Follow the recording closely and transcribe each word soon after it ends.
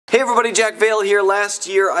Hey everybody, Jack Vale here. Last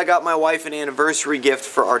year I got my wife an anniversary gift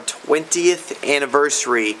for our 20th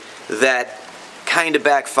anniversary that kind of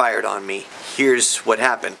backfired on me. Here's what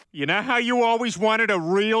happened. You know how you always wanted a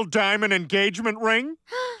real diamond engagement ring?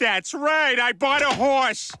 That's right, I bought a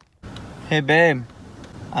horse. Hey babe,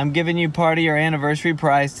 I'm giving you part of your anniversary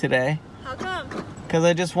prize today. How come? Because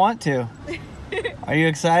I just want to. Are you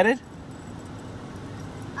excited?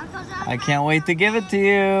 I can't wait to give it to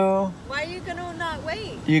you. Why are you gonna not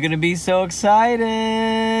wait? You're gonna be so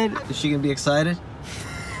excited. Is she gonna be excited?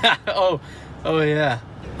 oh yeah.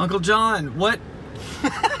 Uncle John, what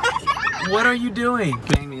are you doing?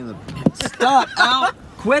 Bang me in the... Stop! Ow!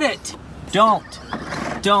 Quit it! Don't.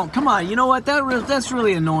 Come on. You know what? That's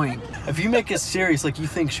really annoying. If you make it serious, like you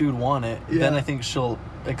think she would want it, then I think she'll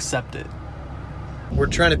accept it. We're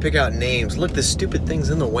trying to pick out names. Look, this stupid thing's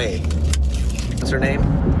in the way. What's her name?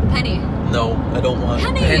 Penny. No, I don't want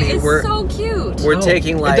Penny. Penny. Is so cute. We're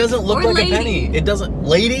taking like... It doesn't look like lady. a penny. It doesn't...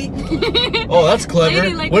 Lady? Oh, that's clever.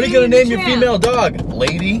 Lady, like what are you going to Lady name your Tramp. female dog?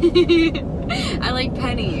 Lady? I like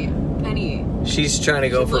Penny. Penny. She's trying to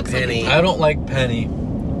go for Penny. I don't like Penny.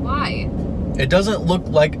 Why? It doesn't look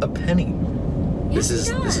like a penny. This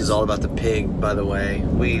is all about the pig, by the way.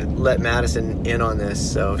 We let Madison in on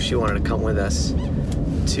this, so she wanted to come with us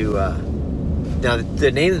to... Now,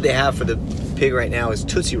 the name that they have for the pig right now is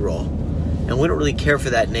Tootsie Roll. And we don't really care for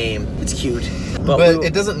that name. It's cute. But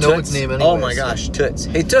it doesn't know its name anyway. Oh my gosh, Toots.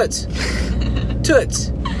 Hey, Toots. Toots.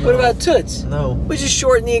 What about Toots? No. We just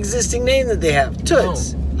shorten the existing name that they have.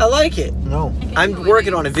 Toots. I like it. No. I'm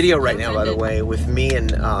working on a video right now, by the way, with me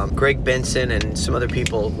and Greg Benson and some other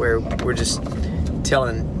people where we're just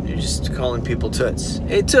calling people Toots.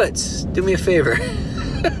 Hey, Toots, do me a favor.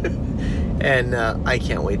 And I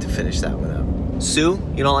can't wait to finish that one up. Sue?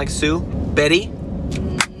 You don't like Sue? Betty?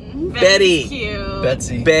 Betty. Cute.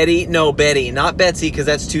 Betsy. Betty. No, Betty. Not Betsy, because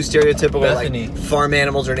that's too stereotypical. Bethany. Like farm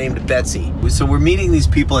animals are named Betsy. So we're meeting these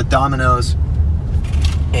people at Domino's,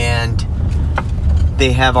 and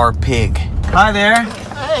they have our pig. Hi there.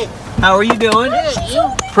 Hey. How are you doing?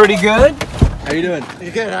 Hey. Pretty good. How you doing?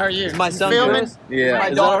 Good, how are you? Is my son filming? good? Yeah. My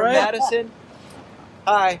Is daughter that right? Madison.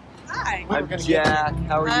 Hi. Hi. I'm Jack.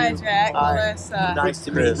 How are you? Hi, Jack. Hi. Melissa. Nice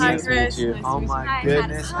to meet you. Hi, Chris. you. Nice Oh to meet my you.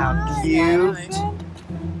 goodness, how Hi. cute.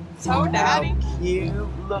 So daddy. How cute.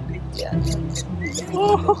 Look at that.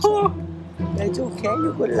 Oh, that's okay.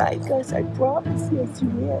 You would like us. I promise. Yes, you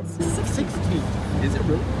is. 16. Is it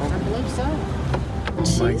really? I believe so.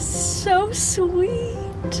 She's so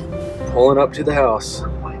sweet. Pulling up to the house.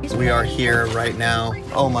 We are here right now.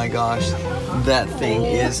 Oh my gosh, that thing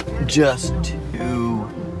is just too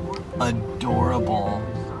adorable.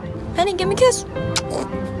 Penny, give me a kiss.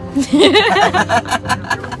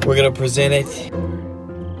 We're gonna present it.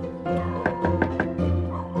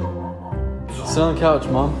 Sit on the couch,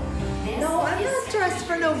 Mom. No, I'm not dressed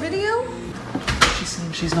for no video. She's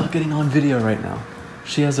saying she's not getting on video right now.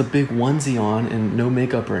 She has a big onesie on and no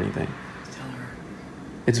makeup or anything. Tell her.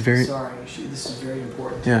 It's very... Sorry, this is very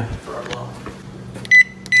important Yeah. for our vlog.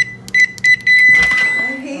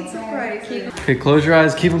 I hate surprises. Okay, close your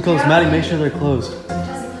eyes. Keep them closed. Maddie, make sure they're closed.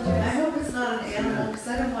 I hope it's not an animal, because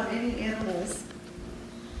I don't want any animals.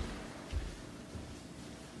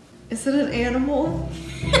 Is it an animal?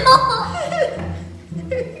 I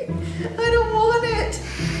don't want it.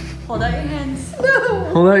 Hold out your hands. No.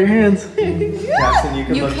 Hold out your hands. Jackson, you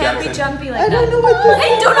can You look can't Jackson. be jumpy like I that. don't know what this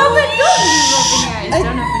Hey, don't open your eyes. Don't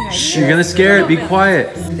open your eyes. You're gonna scare it. Be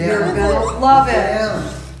quiet. You're gonna love it.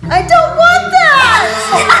 I don't want that.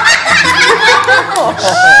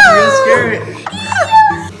 You're gonna scare it.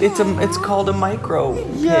 It's called a micro pig.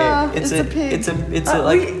 Yeah, it's a pig. It's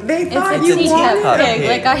like They thought It's you a teacup wanted pig, pig.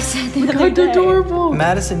 like I said the other day. adorable.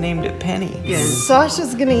 Madison named it Penny.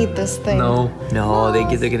 Sasha's gonna eat this thing. No. No, they're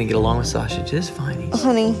gonna get along with Sasha just fine.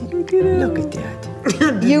 Honey, Look at that.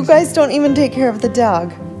 you guys don't even take care of the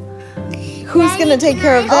dog. Who's gonna take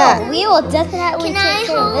care of that? We will definitely take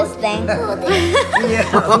care of this thing.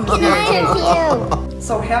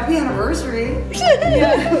 So happy anniversary.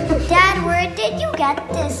 Dad, where did you get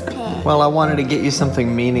this pig? Well, I wanted to get you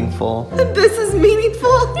something meaningful. This is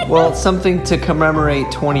meaningful. Well, something to commemorate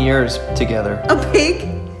 20 years together. A pig?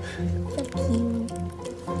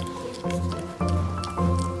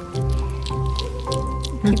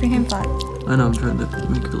 Keep your hand flat. I know, I'm trying to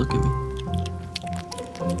make her look at me.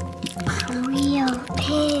 A real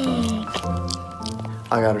pig.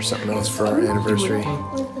 I got her something else for our anniversary.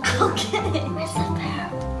 Okay. Where's the bear?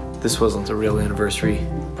 This wasn't a real anniversary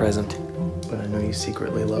present, but I know you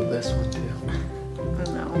secretly love this one too.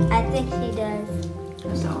 I think she does.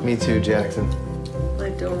 Me too, Jackson. I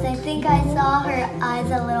don't. I think I saw her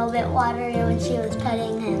eyes a little bit watery when she was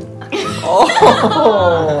petting him.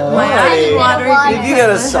 Oh, My eyes watering. Have you got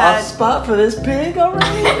a because it soft had- spot for this pig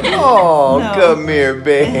already? Oh, No. come here,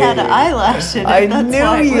 babe. It had an eyelash in it. I That's knew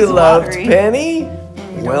why it you was loved watery. Penny.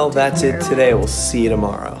 Well, that's it today. We'll see you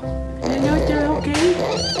tomorrow. You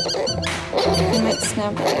might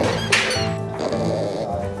snap it.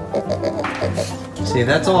 See,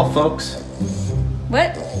 that's all, folks.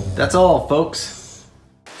 What? That's all, folks.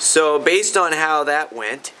 So based on how that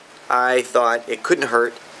went, I thought it couldn't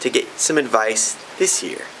hurt to get some advice this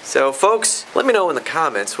year. So folks, let me know in the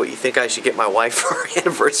comments what you think I should get my wife for her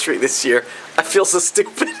anniversary this year. I feel so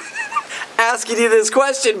stupid asking you this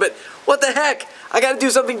question, but what the heck? I gotta do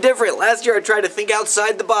something different. Last year I tried to think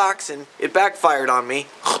outside the box and it backfired on me.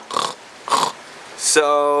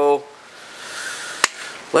 So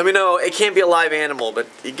let me know. It can't be a live animal, but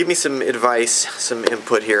give me some advice, some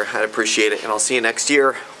input here. I'd appreciate it. And I'll see you next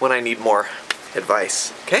year when I need more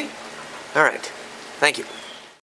advice. Okay? All right. Thank you.